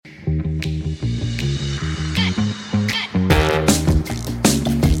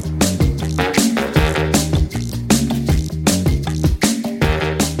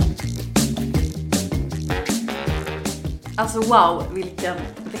Alltså wow, vilken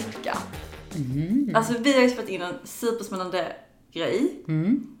vecka. Alltså vi har ju spelat in en superspännande grej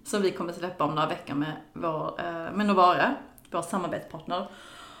som vi kommer släppa om några veckor med Novare, vår samarbetspartner.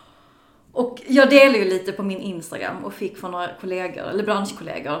 Och jag delar ju lite på min Instagram och fick från några kollegor, eller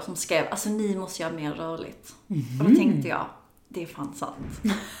branschkollegor som skrev, alltså ni måste göra mer rörligt. Och då tänkte jag, det är fan sant.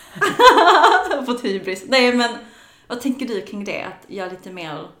 Jag har fått hybris. Nej men, vad tänker du kring det? Att göra lite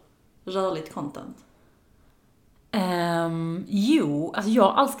mer rörligt content? Alltså jag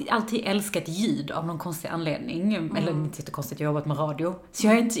har alltid älskat ljud av någon konstig anledning. Eller inte jättekonstigt, jag har jobbat med radio. Så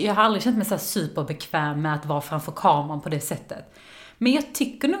jag har aldrig känt mig så här superbekväm med att vara framför kameran på det sättet. Men jag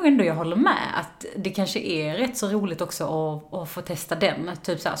tycker nog ändå jag håller med att det kanske är rätt så roligt också att få testa den.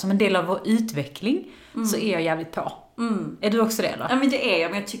 Typ så här, som en del av vår utveckling så är jag jävligt på. Är du också det då? Ja men det är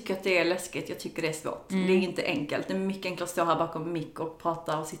jag, men jag tycker att det är läskigt, jag tycker det är svårt. Det är inte enkelt, det är mycket enklare att stå här bakom mick och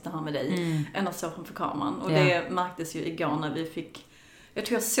prata och sitta här med dig än att stå framför kameran. Och det märktes ju igår när vi fick, jag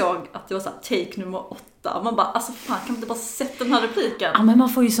tror jag såg att det var så här, take nummer 8. Man bara, alltså fan kan man inte bara sätta den här repliken? Ja men man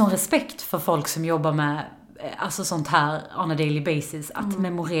får ju sån respekt för folk som jobbar med alltså sånt här on a daily basis, att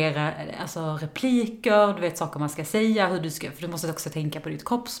memorera alltså repliker, du vet saker man ska säga, hur du ska, för du måste också tänka på ditt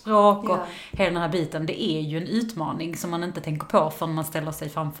kroppsspråk och hela den här biten, det är ju en utmaning som man inte tänker på förrän man ställer sig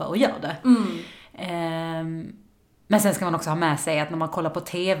framför och gör det. Men sen ska man också ha med sig att när man kollar på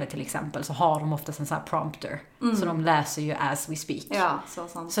TV till exempel så har de oftast en sån här prompter, så de läser ju as we speak. Ja, så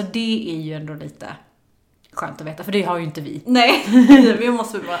sant. Så det är ju ändå lite skönt att veta, för det har ju inte vi. Nej, vi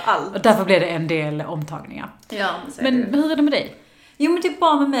måste bevara allt. Och därför blir det en del omtagningar. Ja, men hur är det med dig? Jo men det är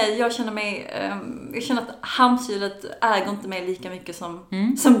bra med mig. Jag känner att hamshjulet äger inte mig lika mycket som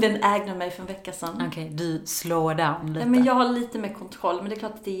den ägde mig för en vecka sedan. Okej, du slår down lite. Nej, men jag har lite mer kontroll, men det är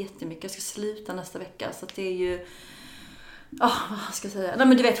klart att det är jättemycket. Jag ska sluta nästa vecka, så att det är ju... vad ska jag säga? Nej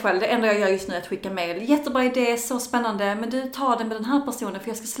men du vet själv, det enda jag gör just nu är att skicka mejl. Jättebra idé, så spännande. Men du, tar den med den här personen för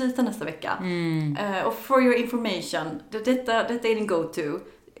jag ska sluta nästa vecka. Och for your information, detta är din go-to.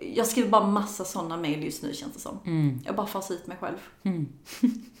 Jag skriver bara massa sådana mejl just nu, känns det som. Jag bara fasar ut mig själv.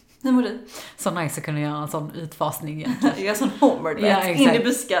 Hur mår du? Så nice att kunna göra en sån utfasning egentligen. Jag är sån homer, in i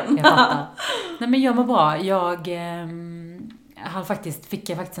busken. Jag fattar. Nej men jag mår bra. Jag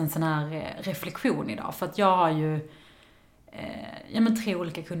fick faktiskt en sån här reflektion idag. För att jag har ju 3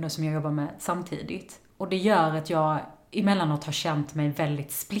 olika kunder som jag jobbar med samtidigt. Och det gör att jag emellanåt har känt mig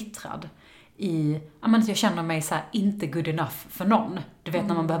väldigt splittrad. Jag känner mig så här inte good enough för någon. Du vet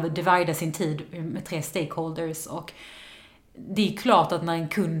när man behöver divida sin tid med 3 stakeholders. Och det är klart att när en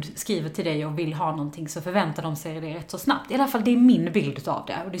kund skriver till dig och vill ha någonting så förväntar de sig det rätt så snabbt. I alla fall det är min bild av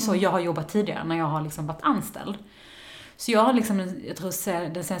det. Och det är så jag har jobbat tidigare när jag har liksom varit anställd. Så jag har liksom, jag tror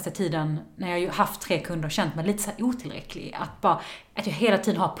den senaste tiden när jag har haft 3 kunder känt mig lite så här otillräcklig. Att jag hela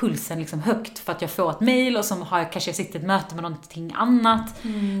tiden har pulsen liksom högt för att jag får ett mejl och så kanske jag sitter i ett möte med någonting annat.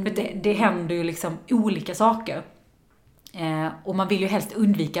 Det händer ju liksom olika saker. Och man vill ju helst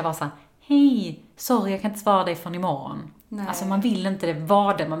undvika att vara så här, hej, sorry jag kan inte svara dig från imorgon. Nej. Alltså man vill inte det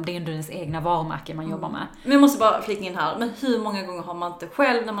det är ändå ens egna varumärken man jobbar med. Men jag måste bara flika in här, men hur många gånger har man inte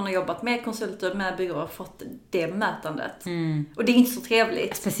själv när man har jobbat med konsulter, med byråer, fått det mötandet? Och det är inte så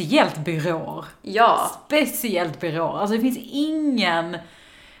trevligt. Speciellt byråer. Ja. Speciellt byråer. Alltså det finns ingen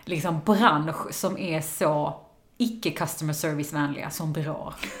liksom bransch som är så icke customer service vänliga som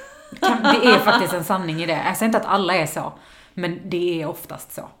byråer. Det är faktiskt en sanning i det. Jag säger inte att alla är så, men det är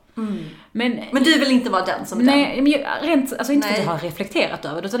oftast så. Men du vill inte vara den som är nej, den? Men inte för att jag har reflekterat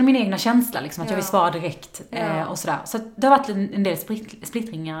över det, utan det är min egna känsla liksom, att jag vill svara direkt och sådär. Så det har varit en del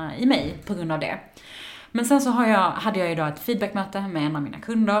splittringar i mig på grund av det. Men sen så hade jag idag ett feedbackmöte med en av mina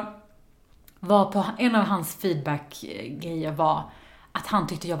kunder. Varpå en av hans feedbackgrejer var att han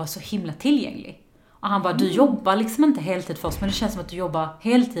tyckte jag var så himla tillgänglig. Och han bara, du jobbar liksom inte heltid för oss, men det känns som att du jobbar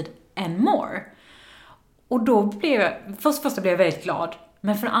heltid and more. Och då blev jag, först blev jag väldigt glad.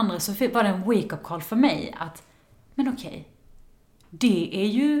 Men för det andra så var det en wake-up call för mig att, men okej, det är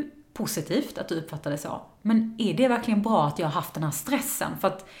ju positivt att du uppfattar det så. Men är det verkligen bra att jag har haft den här stressen? För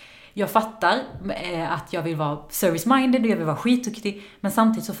att jag fattar att jag vill vara service-minded och jag vill vara skitduktig. Men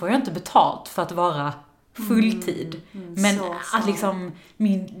samtidigt så får jag inte betalt för att vara fulltid. Men att liksom,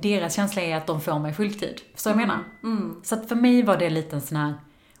 deras känsla är att de får mig fulltid. Så jag menar. Så att för mig var det lite en sån här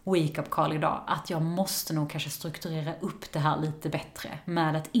wake-up call idag, att jag måste nog kanske strukturera upp det här lite bättre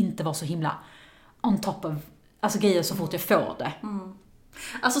med att inte vara så himla on top of grejer så fort jag får det.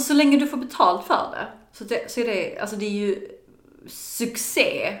 Alltså så länge du får betalt för det så är det, alltså det är ju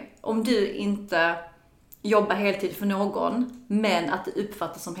succé om du inte jobbar heltid för någon men att det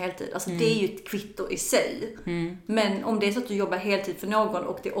uppfattas som heltid. Alltså det är ju ett kvitto i sig. Men om det är så att du jobbar heltid för någon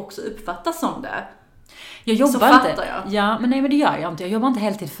och det också uppfattas som det, Jag jobbar så fattar inte. jag. Ja, men nej, men det gör jag inte. Jag jobbar inte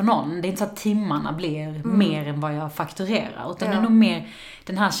heltid för någon. Det är inte så att timmarna blir mer än vad jag fakturerar. Utan det är nog mer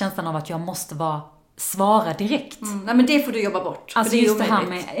den här känslan av att jag måste svara direkt. Nej, men det får du jobba bort. Alltså för det är just det här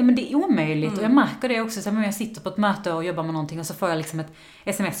omöjligt. med, men det är omöjligt. Och jag märker det också, så här, jag sitter på ett möte och jobbar med någonting och så får jag liksom ett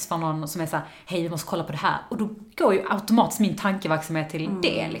sms från någon som är så här: hej, vi måste kolla på det här. Och då går ju automatiskt min tankeverksamhet till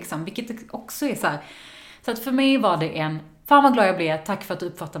det liksom. Vilket också är så här. Så att för mig var det fan vad glad jag blev, tack för att du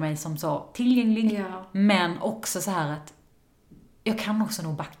uppfattar mig som så tillgänglig. Ja. Men också så här att jag kan också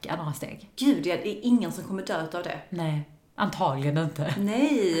nog backa några steg. Gud, det är ingen som kommer dö av det. Nej, antagligen inte.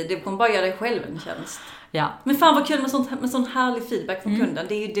 Nej, det kommer bara göra dig själv en tjänst. Ja. Men fan vad kul med sån härlig feedback från kunden.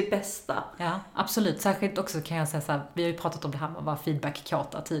 Det är ju det bästa. Ja, absolut. Särskilt också kan jag säga så här, vi har ju pratat om det här med att vara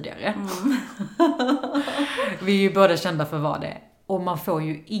feedback-kåta tidigare. Vi är ju båda kända för vad det är. Och man får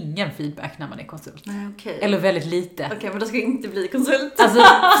ju ingen feedback när man är konsult. Nej, okej. Eller väldigt lite. Okej, men då ska jag inte bli konsult. Alltså,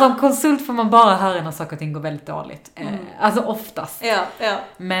 som konsult får man bara höra när saker och ting går väldigt dåligt. Alltså oftast. Ja.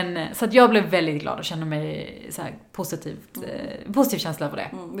 Men, så att jag blev väldigt glad och kände mig så här positiv känsla över det.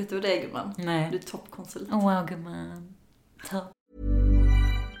 Vet du vad det är, gumman? Nej. Du är toppkonsult. Oh, wow, gumman. Topp.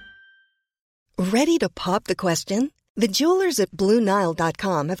 Ready to pop the question? The jewelers at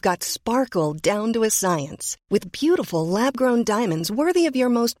BlueNile.com have got sparkle down to a science with beautiful lab-grown diamonds worthy of your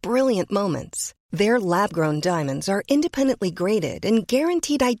most brilliant moments. Their lab-grown diamonds are independently graded and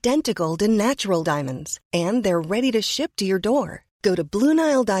guaranteed identical to natural diamonds, and they're ready to ship to your door. Go to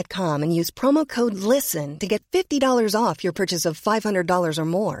BlueNile.com and use promo code LISTEN to get $50 off your purchase of $500 or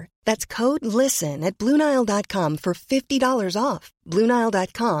more. That's code LISTEN at BlueNile.com for $50 off.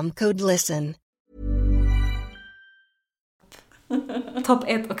 BlueNile.com, code LISTEN. Topp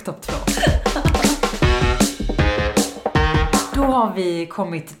 1 och topp 2. Då har vi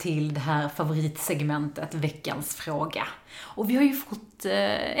kommit till det här favoritsegmentet, veckans fråga. Och vi har ju fått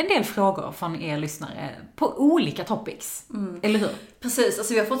en del frågor från er lyssnare på olika topics. Eller hur? Precis,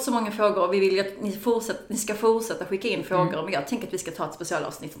 alltså vi har fått så många frågor och vi vill ju att ni ska fortsätta skicka in frågor. Men jag tänker att vi ska ta ett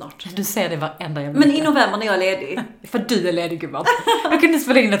specialavsnitt snart. Du säger det varenda jag Men i november när jag är ledig. För du är ledig, gumman. Jag kunde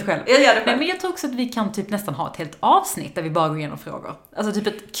spela in det själv. Jag gör det själv. Nej, men jag tror också att vi kan typ nästan ha ett helt avsnitt där vi bara går igenom frågor. Alltså typ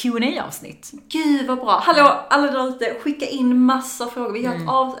ett Q&A-avsnitt. Gud vad bra. Hallå, alla där ute, skicka in massa frågor. Vi gör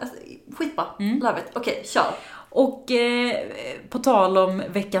ett skitbra. Love it. Okej, kör. Och på tal om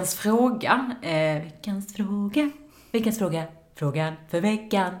veckans fråga. Frågan för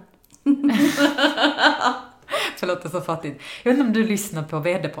veckan. Förlåt, det är så fattigt. Jag vet inte om du lyssnar på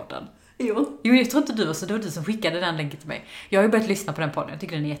VD-podden. Jo, jag tror inte du var så. Det var du som skickade den länken till mig. Jag har ju börjat lyssna på den podden. Jag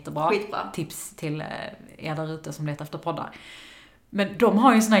tycker den är jättebra. Skitbra. Tips till er där ute som letar efter poddar. Men de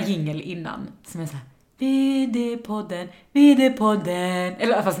har ju en sån här jingle innan som är så här: VD-podden.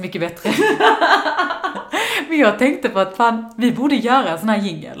 Eller fast mycket bättre. Men jag tänkte på att fan, vi borde göra en sån här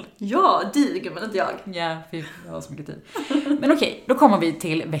jingle. Ja, du men inte jag. Ja, jag har så mycket tid. Men okej, då kommer vi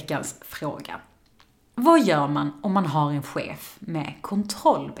till veckans fråga. Vad gör man om man har en chef med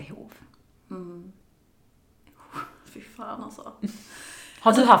kontrollbehov? Fy fan alltså.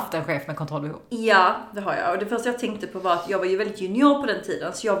 Har du haft en chef med kontrollbehov? Ja, det har jag. Och det första jag tänkte på var att jag var ju väldigt junior på den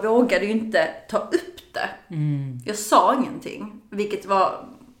tiden. Så jag vågade ju inte ta upp det. Jag sa ingenting. Vilket var...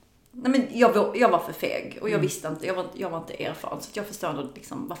 Nej, men jag var för feg. Och jag visste inte. Jag var inte erfaren. Så jag förstår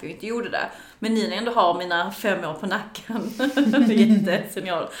liksom varför jag inte gjorde det. Men nu när jag ändå har mina 5 år på nacken.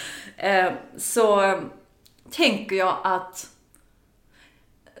 Jättesenior. Så tänker jag att...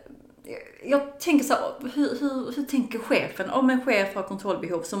 Jag tänker så här, hur tänker chefen? Om en chef har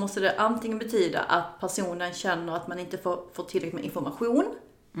kontrollbehov så måste det antingen betyda att personen känner att man inte får tillräckligt med information.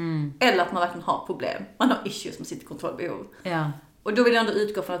 Eller att man verkligen har problem. Man har issues med sitt kontrollbehov. Ja. Och då vill jag ändå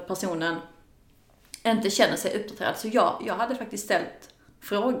utgå från att personen inte känner sig uppdaterad. Så jag hade faktiskt ställt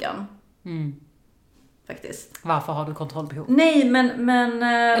frågan. Faktiskt. Varför har du kontrollbehov? Nej, men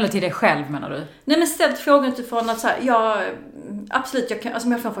Eller till dig själv menar du? Nej, men ställt frågan utifrån att så här, absolut, jag kan, alltså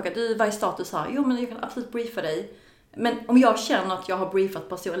om jag får en fråga, vad är status här? Jo, men jag kan absolut briefa dig. Men om jag känner att jag har briefat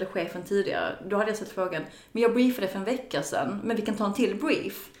person eller chefen tidigare, då hade jag sett frågan, men jag briefade för en vecka sedan, men vi kan ta en till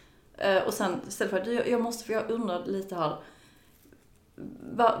brief. Och sen ställa frågan, för jag undrar lite här,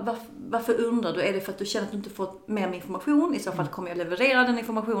 varför undrar du? Är det för att du känner att du inte fått mer information? I så fall kommer jag leverera den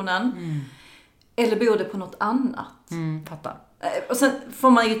informationen. Eller beror det på något annat? Fattar. Och sen får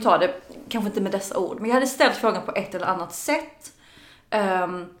man ju ta det, kanske inte med dessa ord, men jag hade ställt frågan på ett eller annat sätt.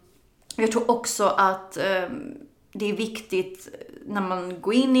 Jag tror också att det är viktigt när man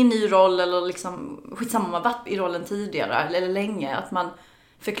går in i en ny roll eller liksom, skitsamma man varit i rollen tidigare eller länge, att man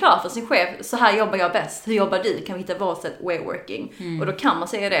förklarar för sin chef, så här jobbar jag bäst, hur jobbar du? Kan vi hitta vårt sätt way working? Och då kan man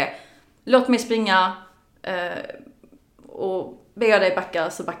säga det, låt mig springa och ber jag dig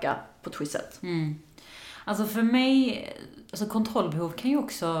backa, så backa på ett schysst sätt. Alltså för mig, alltså kontrollbehov kan ju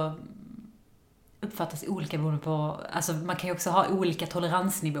också uppfattas olika beroende på, alltså man kan ju också ha olika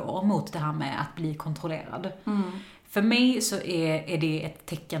toleransnivåer mot det här med att bli kontrollerad. För mig så är det ett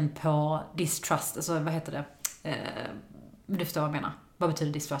tecken på distrust, alltså vad heter det? Du förstår vad jag menar. Vad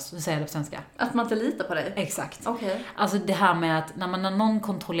betyder distrust? Hur säger jag det på svenska? Att man inte litar på dig? Exakt. Okay. Alltså det här med att när någon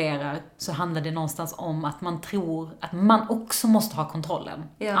kontrollerar så handlar det någonstans om att man tror att man också måste ha kontrollen.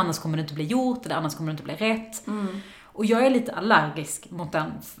 Ja. Annars kommer det inte bli gjort, eller annars kommer det inte bli rätt. Och jag är lite allergisk mot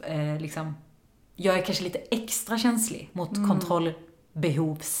den, liksom. Jag är kanske lite extra känslig mot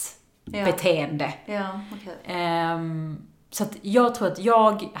kontrollbehovsbeteende. Ja, okay. Så att jag tror att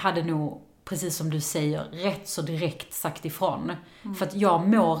jag hade nog, precis som du säger, rätt så direkt sagt ifrån. För att jag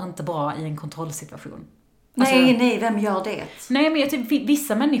mår inte bra i en kontrollsituation. Nej, vem gör det? Nej, men jag typ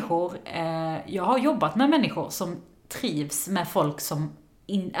vissa människor, jag har jobbat med människor som trivs med folk som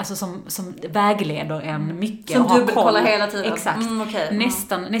som vägleder en mycket. Som dubbelkollar hela tiden. Exakt. Okay.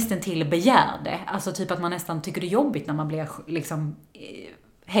 Nästan till begärde. Alltså typ att man nästan tycker det är jobbigt när man blir liksom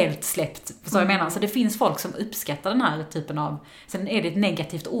helt släppt. Så jag menar, så det finns folk som uppskattar den här typen av, sen är det ett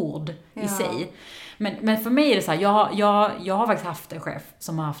negativt ord i sig. Men för mig är det så här, jag har faktiskt haft en chef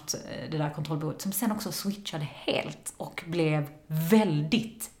som har haft det där kontrollbehovet, som sen också switchade helt och blev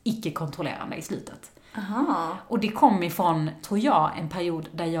väldigt icke-kontrollerande i slutet. Aha. Och det kom ifrån, tror jag, en period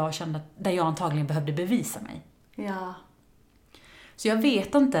där jag kände där jag antagligen behövde bevisa mig. Ja. Så jag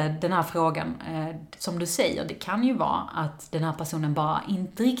vet inte, den här frågan, som du säger, det kan ju vara att den här personen bara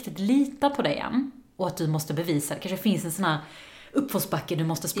inte riktigt litar på dig än. Och att du måste bevisa det. Kanske finns en sån här uppförsbacke du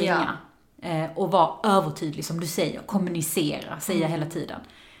måste springa. Ja. Och vara övertydlig, som du säger. Kommunicera, säga hela tiden.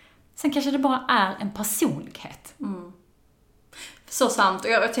 Sen kanske det bara är en personlighet. Så sant.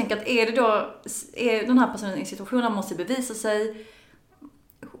 Och jag tänker att är den här personen i en situation där man måste bevisa sig,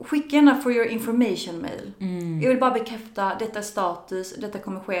 skicka gärna for your information mail. Jag vill bara bekräfta, detta är status, detta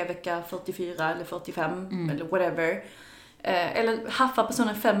kommer ske vecka 44 eller 45 eller whatever. Eller haffa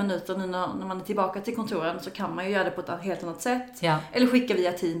personen 5 minuter nu när man är tillbaka till kontoren, så kan man ju göra det på ett helt annat sätt. Ja. Eller skicka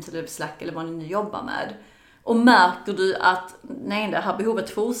via Teams eller Slack eller vad ni nu jobbar med. Och märker du att nej, det här behovet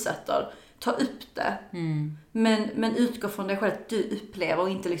fortsätter, ta upp det. Men utgå från dig själv att du upplever och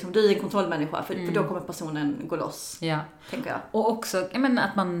inte liksom, du är en kontrollmänniska. För då kommer personen gå loss. Ja. Tänker jag. Och också, jag menar,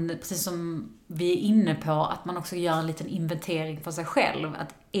 att man, precis som vi är inne på, att man också gör en liten inventering för sig själv.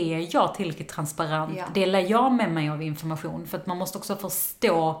 Att är jag tillräckligt transparent? Ja. Delar jag med mig av information? För att man måste också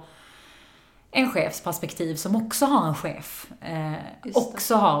förstå en chefs perspektiv som också har en chef.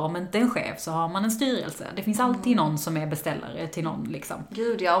 Också har, om inte en chef, så har man en styrelse. Det finns alltid någon som är beställare till någon liksom.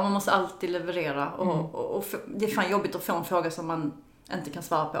 Gud ja, och man måste alltid leverera. Och det är fan jobbigt att få en fråga som man inte kan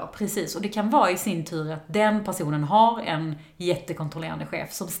svara på. Precis, och det kan vara i sin tur att den personen har en jättekontrollerande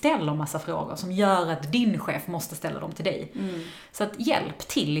chef som ställer massa frågor, som gör att din chef måste ställa dem till dig. Så att hjälp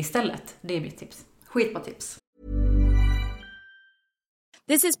till istället, det är mitt tips. Skitbra tips.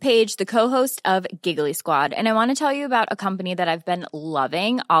 This is Paige, the co-host of Giggly Squad, and I want to tell you about a company that I've been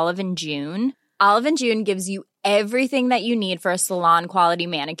loving, Olive & June. Olive & June gives you everything that you need for a salon-quality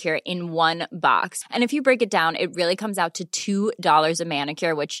manicure in one box. And if you break it down, it really comes out to $2 a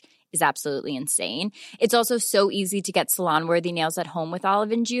manicure, which is absolutely insane. It's also so easy to get salon-worthy nails at home with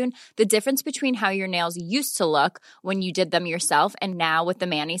Olive & June. The difference between how your nails used to look when you did them yourself and now with the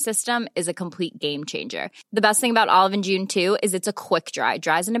Mani system is a complete game changer. The best thing about Olive & June, too, is it's a quick dry.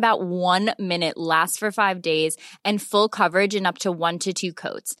 Dries in about 1 minute, lasts for 5 days, and full coverage in up to 1 to 2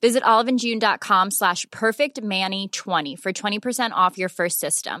 coats. Visit oliveandjune.com/perfectmani20 for 20% off your first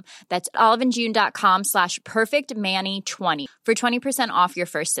system. That's oliveandjune.com/perfectmani20 for 20% off your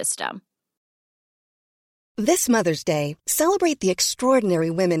first system. This Mother's Day, celebrate the extraordinary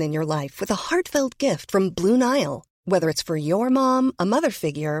women in your life with a heartfelt gift from Blue Nile. Whether it's for your mom, a mother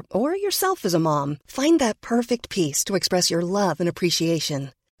figure, or yourself as a mom, find that perfect piece to express your love and appreciation.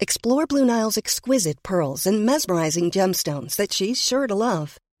 Explore Blue Nile's exquisite pearls and mesmerizing gemstones that she's sure to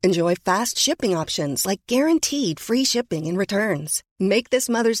love. Enjoy fast shipping options like guaranteed free shipping and returns. Make this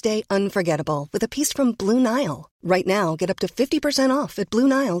Mother's Day unforgettable with a piece from Blue Nile. Right now, get up to 50% off at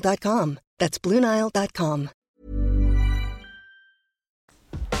BlueNile.com. That's BlueNile.com.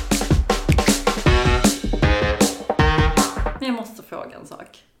 Jag måste fråga en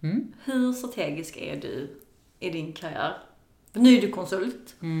sak. Hur strategisk är du i din karriär? Nu är du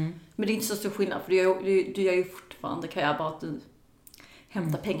konsult, men det är inte så stor skillnad, för du gör ju fortfarande karriär, bara att du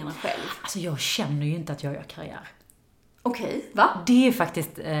hämta pengarna själv. Alltså jag känner ju inte att jag gör karriär. Okej, va? Det är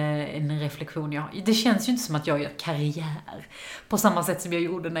faktiskt en reflektion jag har. Det känns ju inte som att jag gör karriär på samma sätt som jag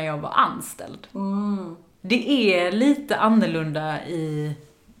gjorde när jag var anställd. Det är lite annorlunda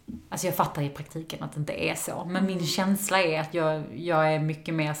Alltså jag fattar i praktiken att det inte är så. Men min känsla är att jag är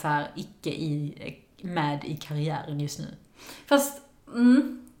mycket mer så här med i karriären just nu. Fast,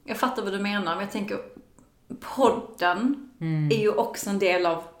 jag fattar vad du menar. Men jag tänker, podden är ju också en del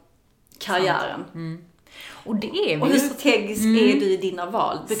av karriären. Och det är vi. Och hur strategisk är du i dina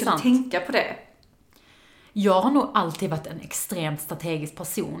val? Brukar du tänka på det? Jag har nog alltid varit en extremt strategisk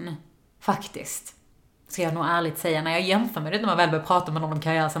person. Faktiskt. Ska jag nog ärligt säga. När jag jämför med det, när man väl börjar prata med någon om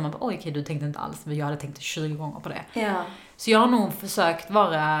karriär, så man bara, okej, du tänkte inte alls. Men jag hade tänkt 20 gånger på det. Ja. Så jag har nog försökt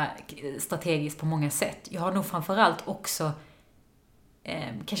vara strategisk på många sätt. Jag har nog framförallt också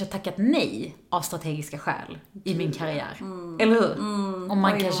kanske tackat nej av strategiska skäl i min karriär. Eller hur? Om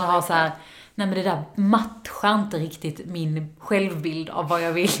man kanske har så här, nej men det där matchar inte riktigt min självbild av vad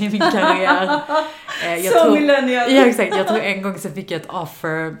jag vill i min karriär. Millennial. Ja, exakt. Jag tror en gång så fick jag ett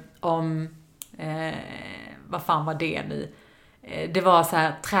offer om, vad fan var det nu? Det var så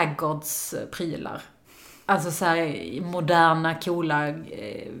här trädgårdsprylar. Alltså så här moderna, coola,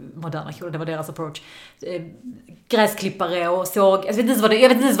 det var deras approach. Gräsklippare och såg, jag vet inte ens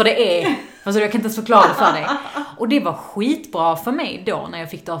vad det är. Alltså jag kan inte ens förklara det för dig. Och det var skitbra för mig då, när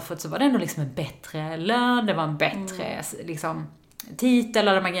jag fick det offert, så var det ändå liksom en bättre lön, det var en bättre liksom titel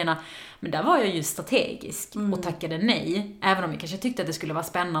och de här grejerna. Men där var jag ju strategisk och tackade nej, även om jag kanske tyckte att det skulle vara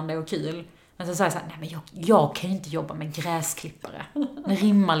spännande och kul. Men så sa jag så här, nej men jag kan ju inte jobba med gräsklippare. Det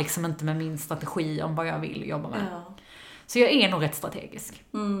rimmar liksom inte med min strategi om vad jag vill jobba med. Ja. Så jag är nog rätt strategisk.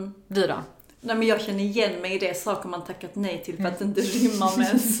 Du då? Nej, men jag känner igen mig i det, saker man tackat nej till för att det inte rimmar med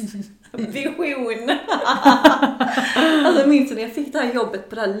ens vision. Alltså minns när jag fick det här jobbet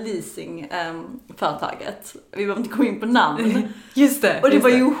på det här leasingföretaget. Vi behöver inte gå in på namn. Just det. Och det var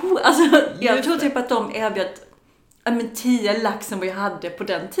ju, alltså jag tror typ att de erbjöd 10 laxen vad jag hade på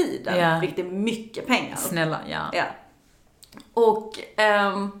den tiden. Ja. Vilket är mycket pengar. Snälla, ja. Och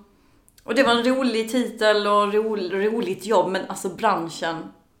det var en rolig titel och roligt jobb, men alltså branschen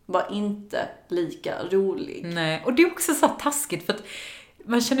var inte lika rolig. Nej, och det är också så taskigt för att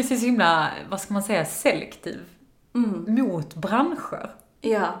man känner sig så himla, vad ska man säga, selektiv mot branscher.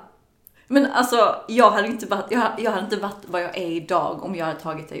 Ja. Men alltså, jag hade inte varit vad jag är idag om jag hade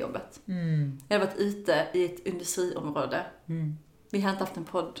tagit det jobbet. Jag hade varit ute i ett industriområde. Vi hade inte haft en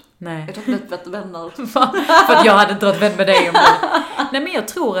podd. Nej. Jag tror inte varit vänner. För att jag hade inte varit vän med dig om det. Nej, men jag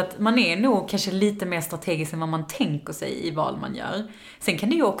tror att man är nog kanske lite mer strategisk än vad man tänker sig i val man gör. Sen kan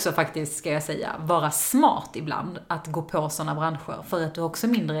det ju också faktiskt, ska jag säga, vara smart ibland att gå på sådana branscher. För att du har också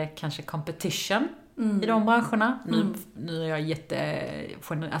mindre kanske competition i de branscherna. Nu är jag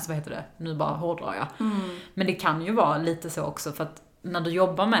alltså vad heter det? Nu bara hårdrar jag. Men det kan ju vara lite så också, för att när du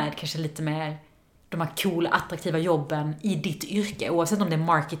jobbar med kanske lite mer de här coola, attraktiva jobben i ditt yrke, oavsett om det är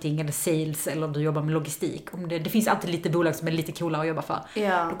marketing eller sales eller du jobbar med logistik. Det finns alltid lite bolag som är lite coolare att jobba för.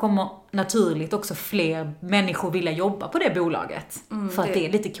 Ja. Då kommer naturligt också fler människor vilja jobba på det bolaget. För att det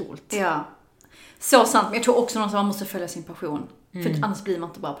är lite coolt. Ja. Så sant, men jag tror också att man måste följa sin passion. För annars blir man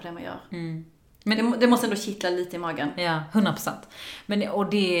inte bra på det man gör. Men det måste ändå kittla lite i magen. Ja, 100%. Men, och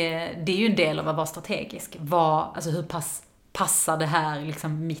det är ju en del av att vara strategisk. Alltså hur passar det här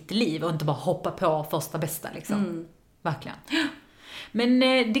liksom mitt liv, och inte bara hoppa på första bästa liksom. Verkligen. Men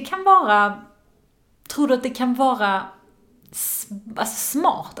det kan vara, tror du att det kan vara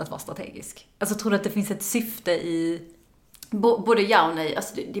smart att vara strategisk? Alltså tror du att det finns ett syfte i... Både ja och nej.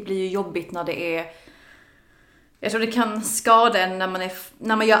 Alltså det blir ju jobbigt när det är... Jag tror det kan skada en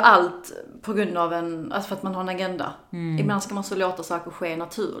när man gör allt på grund av alltså för att man har en agenda. Ibland ska man så låta saker ske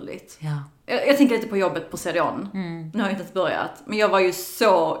naturligt. Ja. Jag tänker lite på jobbet på CDON. Nu har jag inte ens börjat. Men jag var ju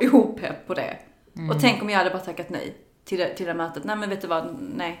så opepp på det. Och tänk om jag hade bara tackat nej till det mötet. Nej, men vet du vad?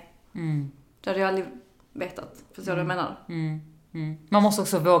 Nej. Det hade jag aldrig vetat. Förstår du vad jag menar? Man måste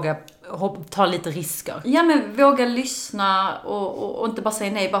också våga ta lite risker. Ja, men våga lyssna och inte bara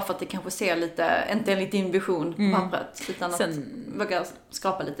säga nej bara för att det kanske ser lite, inte enligt din vision på pappret, utan att våga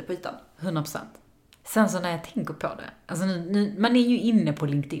skrapa lite på ytan. 100%. Sen så när jag tänker på det, alltså nu man är ju inne på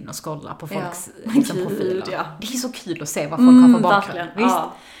LinkedIn och scrollar på folks profiler. Ja. Det är så kul att se vad folk har för bakgrund. Visst?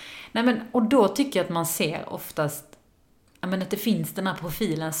 Ja. Nej, men, och då tycker jag att man ser oftast att det finns den här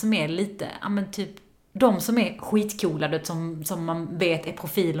profilen som är lite, typ de som är skitcoola, som man vet är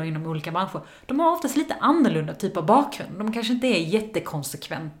profiler inom olika branscher, de har oftast lite annorlunda typ av bakgrund. De kanske inte är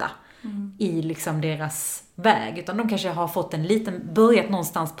jättekonsekventa i liksom deras väg, utan de kanske har fått börjat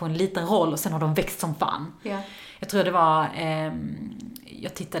någonstans på en liten roll och sen har de växt som fan. Yeah. Jag tror det var,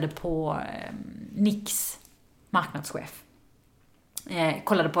 jag tittade på Nix marknadschef.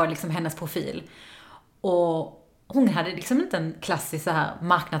 Kollade på liksom hennes profil. Och hon hade liksom inte en klassisk så här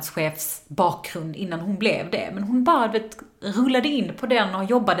marknadschefs bakgrund innan hon blev det. Men hon bara rullade in på den och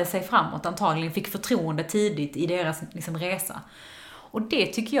jobbade sig framåt antagligen. Fick förtroende tidigt i deras liksom, resa. Och det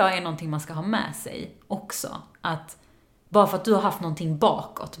tycker jag är någonting man ska ha med sig också. Att bara för att du har haft någonting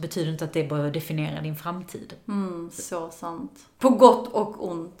bakåt betyder inte att det behöver definiera din framtid. Så sant. På gott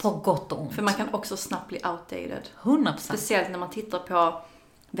och ont. På gott och ont. För man kan också snabbt bli outdated. 100%. Speciellt när man tittar på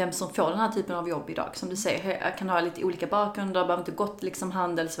vem som får den här typen av jobb idag. Som du säger, jag kan ha lite olika bakgrunder, behöver inte gått liksom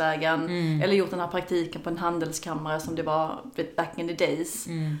handelsvägen. Eller gjort den här praktiken på en handelskammare som det var back in the days.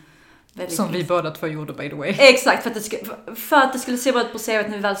 Som vi båda två gjorde, by the way. Exakt, för att det skulle se bra ut på CV:t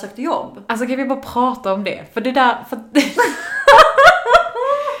när vi väl sökte jobb. Alltså kan vi bara prata om det? För det där...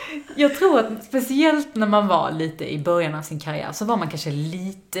 Jag tror att speciellt när man var lite i början av sin karriär så var man kanske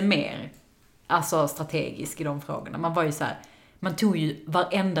lite mer strategisk i de frågorna. Man var ju så här, man tog ju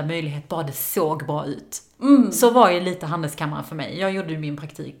varenda möjlighet bara det såg bra ut. Så var ju lite handelskammaren för mig. Jag gjorde ju min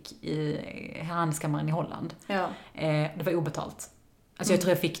praktik i handelskammaren i Holland. Ja. Det var obetalt. Alltså jag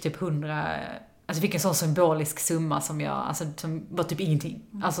tror jag fick typ 100... Alltså jag fick en sån symbolisk summa som var typ ingenting.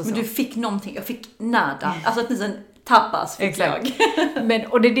 Alltså, men du fick någonting, jag fick nada. Alltså att en tapas fick jag.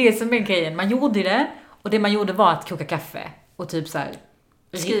 Och det är det som är grejen. Man gjorde det, och det man gjorde var att koka kaffe. Och typ så här,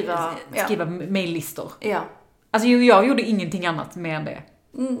 skriva mejllistor. Ja. Alltså jag gjorde ingenting annat mer än det.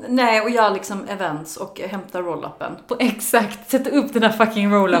 Nej, och jag liksom events och hämta roll-upen. Exakt, sätta upp den här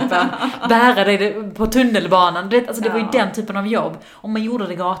fucking roll-upen. Bära det på tunnelbanan. Det var ju den typen av jobb. Och man gjorde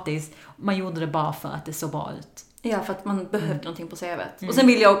det gratis. Man gjorde det bara för att det såg bra ut. Ja, för att man behövde någonting på CV:t. Och sen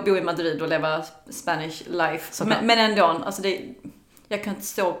ville jag bo i Madrid och leva Spanish life. Men ändå, alltså jag kan inte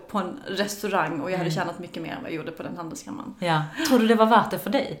stå på en restaurang och jag hade tjänat mycket mer än vad jag gjorde på den handelskammaren. Ja. Tror du det var värt det för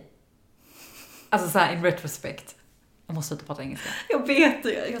dig? Alltså så här in retrospect. Jag måste inte prata engelska. Jag vet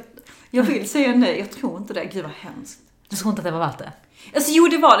det. Jag vill säga nej. Jag tror inte det. Gud vad hemskt. Du tror inte att det var värt det? Alltså jo,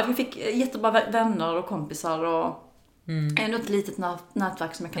 det var det. För jag fick jättebra vänner och kompisar och ändå ett litet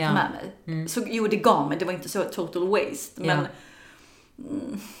nätverk som jag kan ta med mig. Så jo, det gav mig. Det var inte så total waste. Men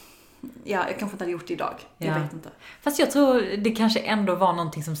jag kanske inte hade gjort det idag. Jag vet inte. Fast jag tror det kanske ändå var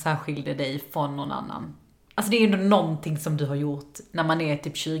någonting som särskilde dig från någon annan. Alltså det är ändå någonting som du har gjort när man är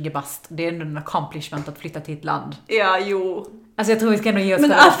typ 20 bast. Det är ändå en accomplishment att flytta till ett land. Ja, jo. Alltså jag tror vi ska ändå ge oss men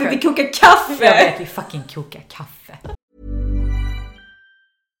varför vi kokar kaffe? Jag vet, vi fucking kokar kaffe.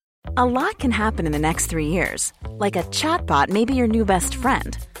 A lot can happen in the next 3 years. Like a chatbot may be your new best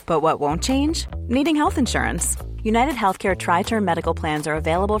friend. But what won't change? Needing health insurance. United Healthcare Tri-Term Medical Plans are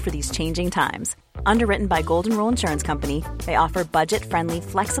available for these changing times. Underwritten by Golden Rule Insurance Company, they offer budget-friendly,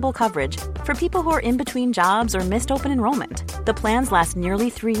 flexible coverage for people who are in between jobs or missed open enrollment. The plans last nearly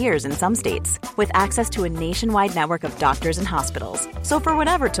 3 years in some states, with access to a nationwide network of doctors and hospitals. So for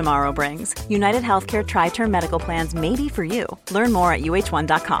whatever tomorrow brings, United Healthcare Tri-Term Medical Plans may be for you. Learn more at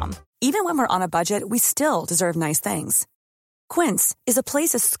uh1.com. Even when we're on a budget, we still deserve nice things. Quince is a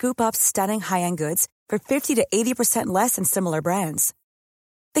place to scoop up stunning high-end goods for 50 to 80% less than similar brands.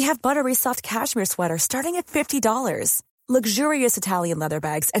 They have buttery soft cashmere sweaters starting at $50, luxurious Italian leather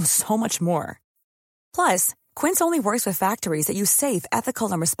bags, and so much more. Plus, Quince only works with factories that use safe,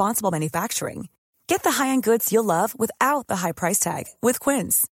 ethical, and responsible manufacturing. Get the high-end goods you'll love without the high price tag with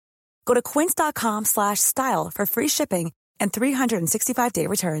Quince. Go to quince.com/style for free shipping and 365-day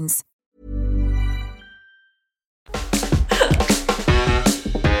returns.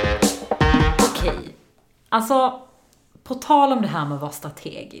 Okej. Alltså, på tal om det här med att vara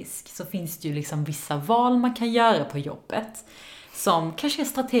strategisk så finns det ju liksom vissa val man kan göra på jobbet som kanske är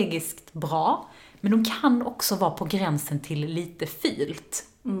strategiskt bra, men de kan också vara på gränsen till lite fult.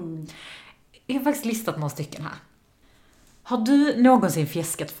 Jag har faktiskt listat några stycken här. Har du någonsin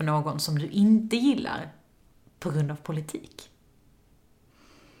fjäskat för någon som du inte gillar på grund av politik?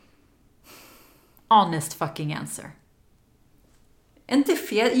 Honest fucking answer. Inte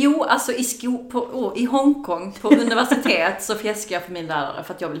fel. Jo, alltså i Hongkong på universitet så fjäskar jag för min lärare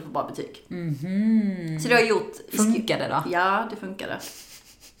för att jag vill få bra betyg. Så det har jag gjort. Funkade det då? Ja, det funkade.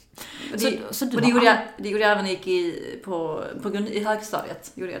 Så det gjorde jag även när jag gick i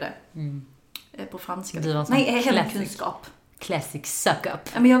högstadiet. Gjorde jag det. På franska. Nej, hemkunskap. Classic suck up.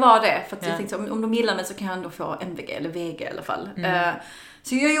 Ja, men jag var det. För att jag tänkte om de gillar mig så kan jag ändå få MVG eller VG i alla fall.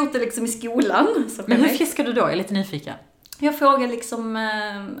 Så jag har gjort det liksom i skolan. Men hur fjäskar du då? Jag är lite nyfiken. Jag frågar liksom,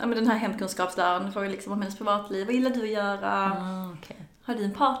 den här hemkunskapsläraren, frågar liksom om hennes privatliv. Vad gillar du att göra? Okay. Har du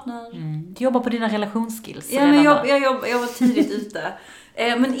en partner? Du jobbar på dina relationsskills. Ja, men jag var tidigt ute.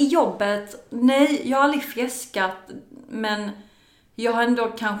 Men i jobbet, nej, jag har aldrig fjäskat. Men jag har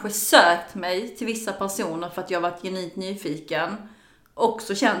ändå kanske sökt mig till vissa personer för att jag har varit genuint nyfiken.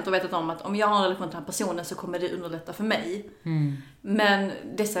 också känt och vetat om att om jag har en relation till den här personen så kommer det underlätta för mig. Men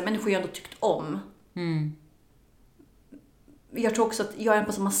dessa människor jag ändå tyckt om. Jag tror också att jag är en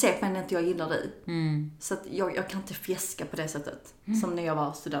person man ser på mig när inte jag gillar dig. Så att jag kan inte fjäska på det sättet. Som när jag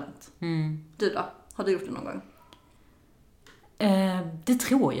var student. Du då? Har du gjort det någon gång? Det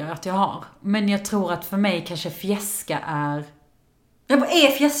tror jag att jag har. Men jag tror att för mig kanske fjäska är... Jag bara,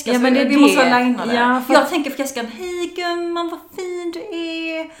 är fjäska? Ja, men vi måste vara lineade. Ja, Jag tänker fjäskan, hej gumman, vad fin du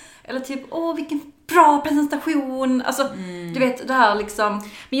är. Eller typ, vilken bra presentation. Alltså, du vet, det här liksom...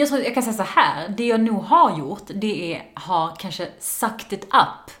 Men jag tror jag kan säga så här. Det jag nog har gjort, det är har kanske sagt it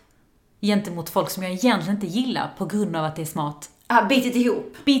up gentemot folk som jag egentligen inte gillar på grund av att det är smart.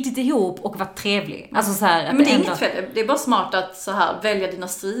 Bitit ihop och varit trevlig. Alltså så här, men det är inget fel. Det är bara smart att så här välja dina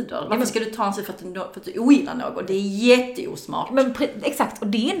strider. Varför ska du ta en sig för att du ogillar någon? Det är jätteosmart. Men exakt, och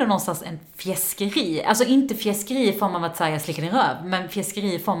det är ändå någonstans en fjäskeri. Alltså inte fjäskeri i form av att säga jag slickar din röv, men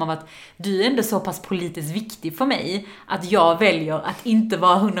fjäskeri i form av att du är ändå så pass politiskt viktig för mig att jag väljer att inte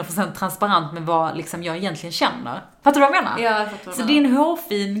vara 100% transparent med vad liksom jag egentligen känner. Fattar du vad jag menar? Ja, jag fattar vad så det är en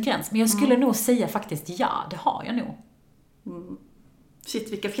hårfin gräns. Men jag skulle nog säga faktiskt ja, det har jag nog.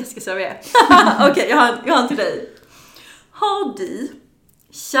 Shit, vilka fjäskisar vi är. Okej, jag har en till dig. Har du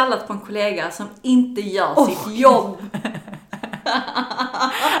kallat på en kollega som inte gör sitt jobb?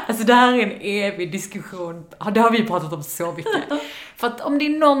 Alltså det här är en evig diskussion. Det har vi pratat om så mycket. För att om det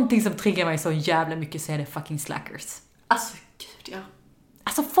är någonting som triggar mig så jävla mycket så är det fucking slackers. Alltså gud, ja.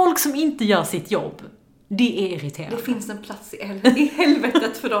 Alltså folk som inte gör sitt jobb. Det är irriterande. Det finns en plats i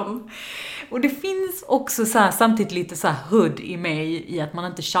helvetet för dem. Och det finns också så här, samtidigt lite så här hood i mig i att man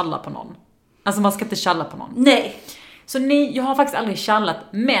inte kallar på någon. Alltså man ska inte kalla på någon. Nej. Så nej, jag har faktiskt aldrig kallat,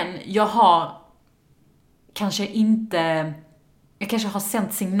 men jag har kanske inte... Jag kanske har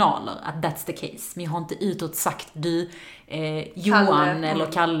sänt signaler att that's the case. Men jag har inte utåt sagt Johan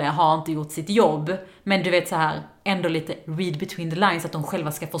eller Kalle har inte gjort sitt jobb. Men du vet så här, ändå lite read between the lines att de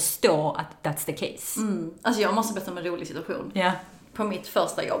själva ska förstå att that's the case. Alltså jag måste berätta om en rolig situation. Yeah. På mitt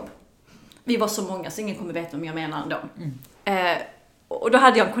första jobb. Vi var så många så ingen kommer veta om jag menar ändå. Och då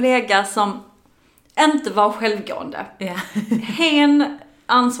hade jag en kollega som inte var självgående. Yeah. Hen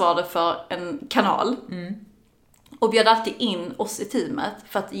ansvarade för en kanal. Och bjöd alltid in oss i teamet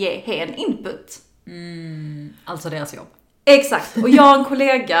för att ge hen input. Alltså deras jobb. Exakt. Och jag och en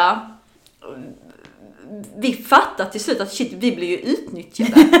kollega, vi fattade till slut att shit, vi blir ju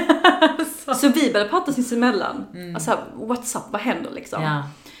utnyttjade. Så vi började prata sinsemellan. Alltså, what's up, vad händer liksom? Ja.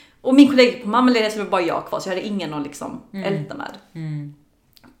 Och min kollega på mammalediga så var bara jag kvar, så jag hade ingen att liksom älta med.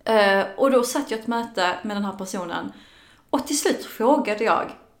 Och då satt jag ett möte med den här personen. Och till slut frågade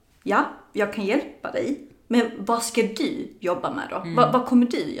jag, ja, jag kan hjälpa dig. Men vad ska du jobba med då? Vad kommer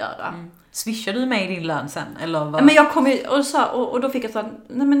du göra? Swishar du mig din lön sen? Eller vad? Men jag kom ju och då fick jag såhär,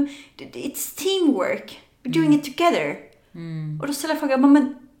 nej men it's teamwork. We're doing it together. Och då ställde jag frågan,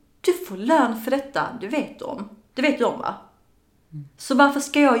 men du får lön för detta, det vet du om va? Så varför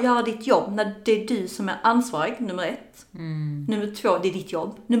ska jag göra ditt jobb när det är du som är ansvarig, nummer 1. Nummer 2, det är ditt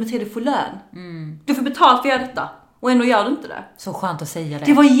jobb. Nummer 3, du får lön. Du får betalt för att göra detta. Och ändå gör du inte det. Så skönt att säga det.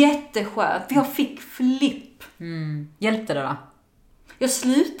 Det var jätteskönt. Jag fick flipp. Hjälpte det då? Jag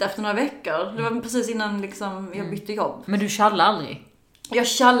slutade efter några veckor. Det var precis innan liksom, jag bytte jobb. Men du kallar aldrig? Jag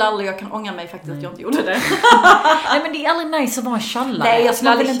kallar aldrig. Jag kan ånga mig faktiskt att jag inte gjorde det. Nej, men det är aldrig nice att vara challare. Nej, jag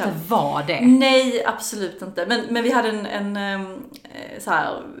skulle aldrig inte vara det. Nej, absolut inte. Men vi hade en så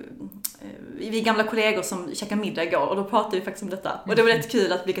här... Vi är gamla kollegor som käkade middag igår och då pratade vi faktiskt om detta. Och det var rätt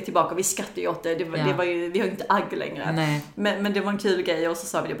kul att blicka tillbaka. Vi skrattade ju åt det. Det var ju, vi har ju inte agg längre. Nej. Men det var en kul grej och så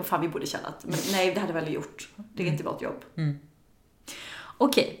sa vi det på fan vi borde kallat. Men nej, det hade väl gjort. Det är inte vårt jobb.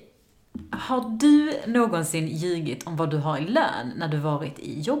 Okej. Har du någonsin ljugit om vad du har i lön när du varit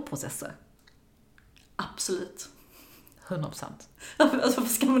i jobbprocesser? Absolut. 100%. Alltså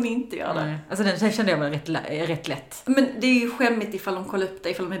varför ska man inte göra det? Nej. Alltså den kände jag var rätt lätt. Men det är ju skämmigt ifall de kollar upp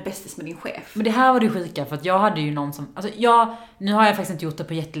dig, ifall de är bästis med din chef. Men det här var det sjuka för att jag hade ju någon som... Alltså nu har jag faktiskt inte gjort det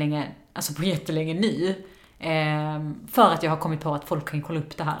på jättelänge nu. För att jag har kommit på att folk kan kolla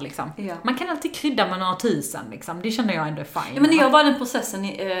upp det här liksom. Ja. Man kan alltid krydda med några tusen liksom. Det kände jag ändå är fine. Ja, men när jag var den processen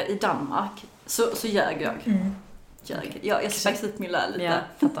i Danmark så ljög jag. Jag späckte ut min lön lite. Ja,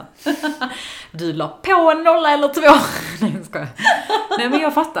 fattar. Du la på en 0 eller 2. Nej, jag skojar. Nej, men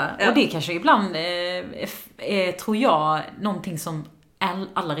jag fattar. Ja. Och det kanske ibland tror jag någonting som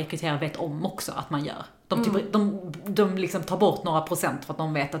alla rekryterare vet om också att man gör. De liksom tar bort några procent för att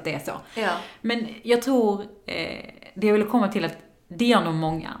de vet att det är så. Ja. Men jag tror det jag ville komma till att det gör nog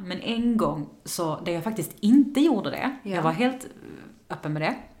många. Men en gång så där jag faktiskt inte gjorde det. Ja. Jag var helt öppen med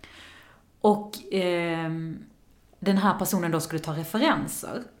det. Och den här personen då skulle ta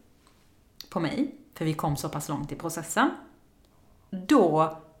referenser på mig, för vi kom så pass långt i processen,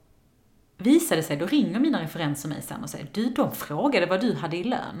 då visade det sig, då ringer mina referenser mig sen och säger, de frågade vad du hade i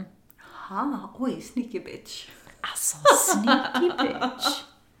lön. Oj, sneaky bitch. Alltså, sneaky bitch.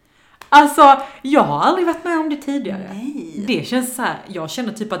 Alltså, jag har aldrig varit med om det tidigare. Nej. Det känns så här, jag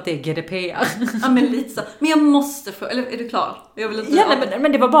känner typ att det är GDPR. Ja, men lite så. Men jag måste fråga, eller är du klar? Jag vill inte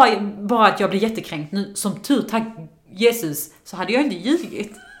men det var bara att jag blev jättekränkt nu. Som tur, tack Jesus, så hade jag inte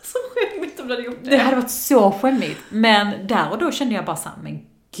ljugit. Så skämmigt om du hade gjort det. Det hade varit så skämmigt. Men där och då kände jag bara så här, men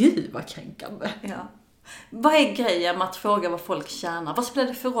gud vad kränkande. Ja. Vad är grejen med att fråga vad folk tjänar? Vad spelar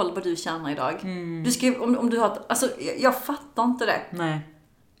det för roll vad du tjänar idag? Du ska, om du har, alltså jag fattar inte det. Nej.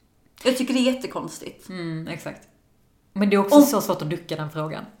 Jag tycker det är jättekonstigt. Exakt. Men det är också så svårt att ducka den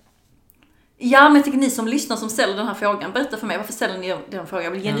frågan. Ja, men jag tycker ni som lyssnar som ställer den här frågan, berätta för mig, varför ställer ni den frågan?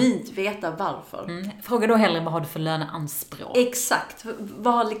 Jag vill genuint veta varför. Fråga då hellre, vad har du för löneanspråk? Exakt.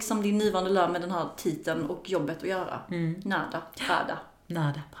 Vad har liksom din nuvarande lön med den här titeln och jobbet att göra? Nada, prada.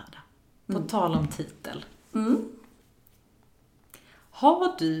 Nada, prada. På tal om titel.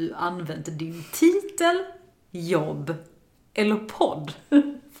 Har du använt din titel, jobb eller podd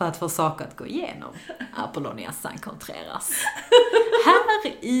för att få saker att gå igenom? Apollonia San Contreras.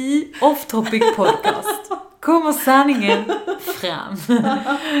 Här i Off Topic Podcast kommer sanningen fram.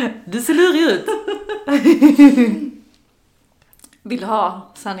 Du ser lurig ut. Vill du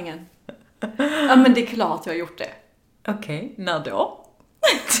ha sanningen? Ja, men det är klart jag har gjort det. Okej, när då?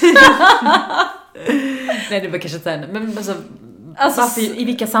 Nej, det var kanske inte. Men alltså varför, i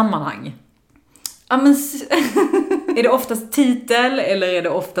vilka sammanhang? Ja, men är det oftast titel eller är det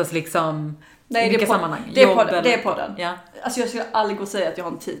oftast liksom nej, i vilka sammanhang? Det är på den. Ja. Alltså jag skulle aldrig gå och säga att jag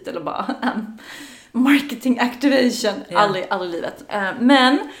har en titel och bara marketing activation. Ja. Aldrig i livet.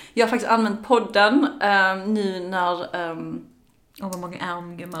 Men jag har faktiskt använt podden nu när vad många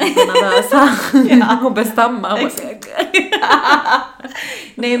armgumman är nervösa. Hon bestammar.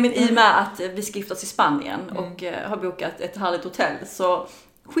 Nej, men i och med att vi ska giftas i Spanien och har bokat ett härligt hotell, så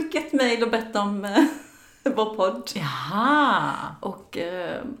skicka ett mejl och berätta om vår podd. Jaha. Och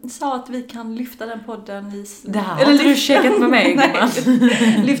sa att vi kan lyfta den podden i... Det här har inte du checkat med mig, gumman.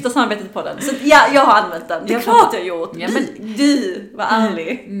 Lyfta samarbetet i podden. Så ja, jag har använt den. Det är klart jag har gjort. Ja, men du var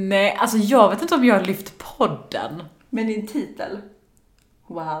ärlig. Nej, alltså jag vet inte om jag har lyft podden. Men din titel.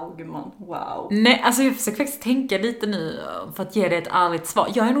 Wow, gumman. Wow. Nej, alltså jag försöker faktiskt tänka lite nu för att ge dig ett ärligt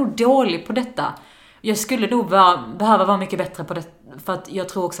svar. Jag är nog dålig på detta. Jag skulle nog behöva vara mycket bättre på det. För att jag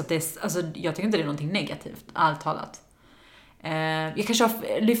tror också att det är... Alltså jag tycker inte det är någonting negativt, ärligt talat. Jag kanske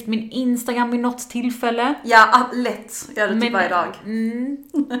har lyft min Instagram vid något tillfälle. Ja, lätt. Jag gör det typ varje dag.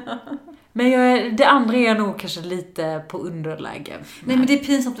 Men det andra är nog kanske lite på underläge. Nej, men det är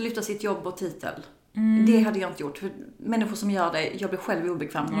pinsamt att lyfta sitt jobb och titel. Det hade jag inte gjort. För människor som gör det, jag blir själv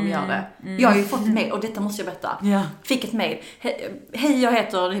obekväm när de gör det. Jag har ju fått mejl, och detta måste jag berätta. Ja. Fick ett mejl. Hej, jag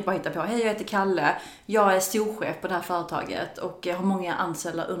heter Kalle. Jag är storchef på det här företaget och jag har många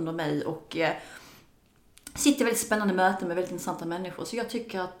anställda under mig och sitter i väldigt spännande möten med väldigt intressanta människor. Så jag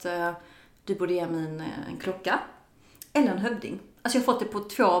tycker att du borde ge mig en klocka eller en hövding. Alltså jag har fått det på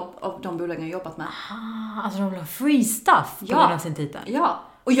 2 av de bolagen jag jobbat med. Alltså de vill ha free stuff på grund av sin titel. Ja.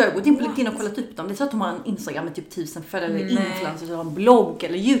 Och jag har gått in på LinkedIn och kollat upp dem. Det är så att de har en Instagram med typ 1000 följare eller influencers eller en blogg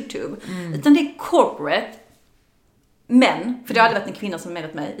eller YouTube. Utan det är corporate män. För det har aldrig varit en kvinna som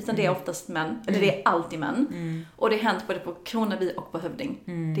meddelat mig. Utan det är oftast män. Eller det är alltid män. Och det har hänt både på Kronaby och på Hövding.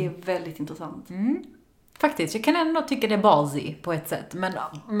 Det är väldigt intressant. Faktiskt, jag kan ändå tycka det är ballsy på ett sätt.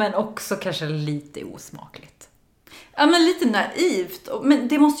 Men också kanske lite osmakligt. Ja, men lite naivt. Men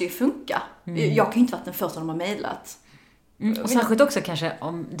det måste ju funka. Jag kan ju inte varit den första de har mejlat. Och särskilt också kanske,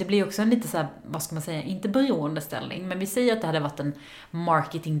 om det blir också en lite så här, vad ska man säga, inte beroendeställning, men vi säger att det hade varit en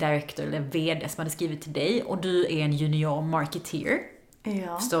marketing director eller vd som hade skrivit till dig och du är en junior marketeer.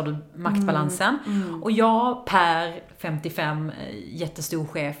 Ja. Förstår du maktbalansen? Och jag, Per, 55, jättestor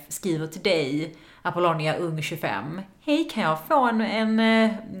chef, skriver till dig, Apollonia, ung 25. Hej, kan jag få en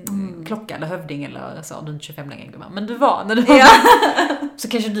klocka eller hövding eller så? Du är inte 25 längre, men du var när du var. Ja. Så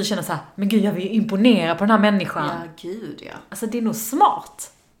kanske du känner så här, men gud, jag vill imponera på den här människan. Ja, gud, ja. Alltså det är nog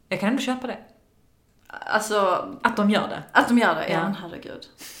smart. Jag kan ändå köpa det. Alltså... Att de gör det. Att de gör det, ja, men herregud.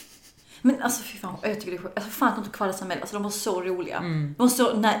 Men alltså fy fan, jag tycker det är alltså fan att de inte kvar dessa mejl. Alltså de var så roliga. De var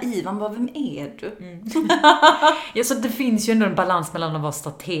så naiva. Man bara, vem är du? Ja, så det finns ju ändå en balans mellan att vara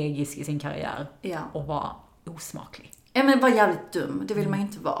strategisk i sin karriär och vara osmaklig. Ja, men var jävligt dum. Det vill man ju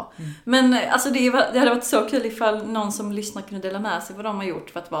inte vara. Men alltså det hade varit så kul ifall någon som lyssnar kunde dela med sig vad de har gjort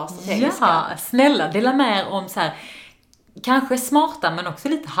för att vara strategiska. Ja, snälla, dela med om så här. kanske smarta men också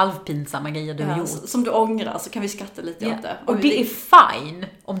lite halvpinsamma grejer du har gjort. Som du ångrar, så kan vi skratta lite åt det. Och det är fine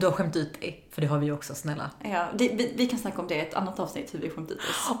om du har skämt ut dig. För det har vi också, snälla. Ja, vi kan snacka om det i ett annat avsnitt, hur vi skämt ut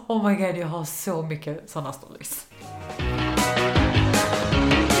oss. Oh my god, jag har så mycket sådana stories.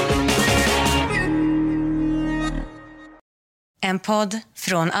 En podd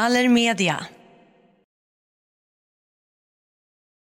från Allermedia.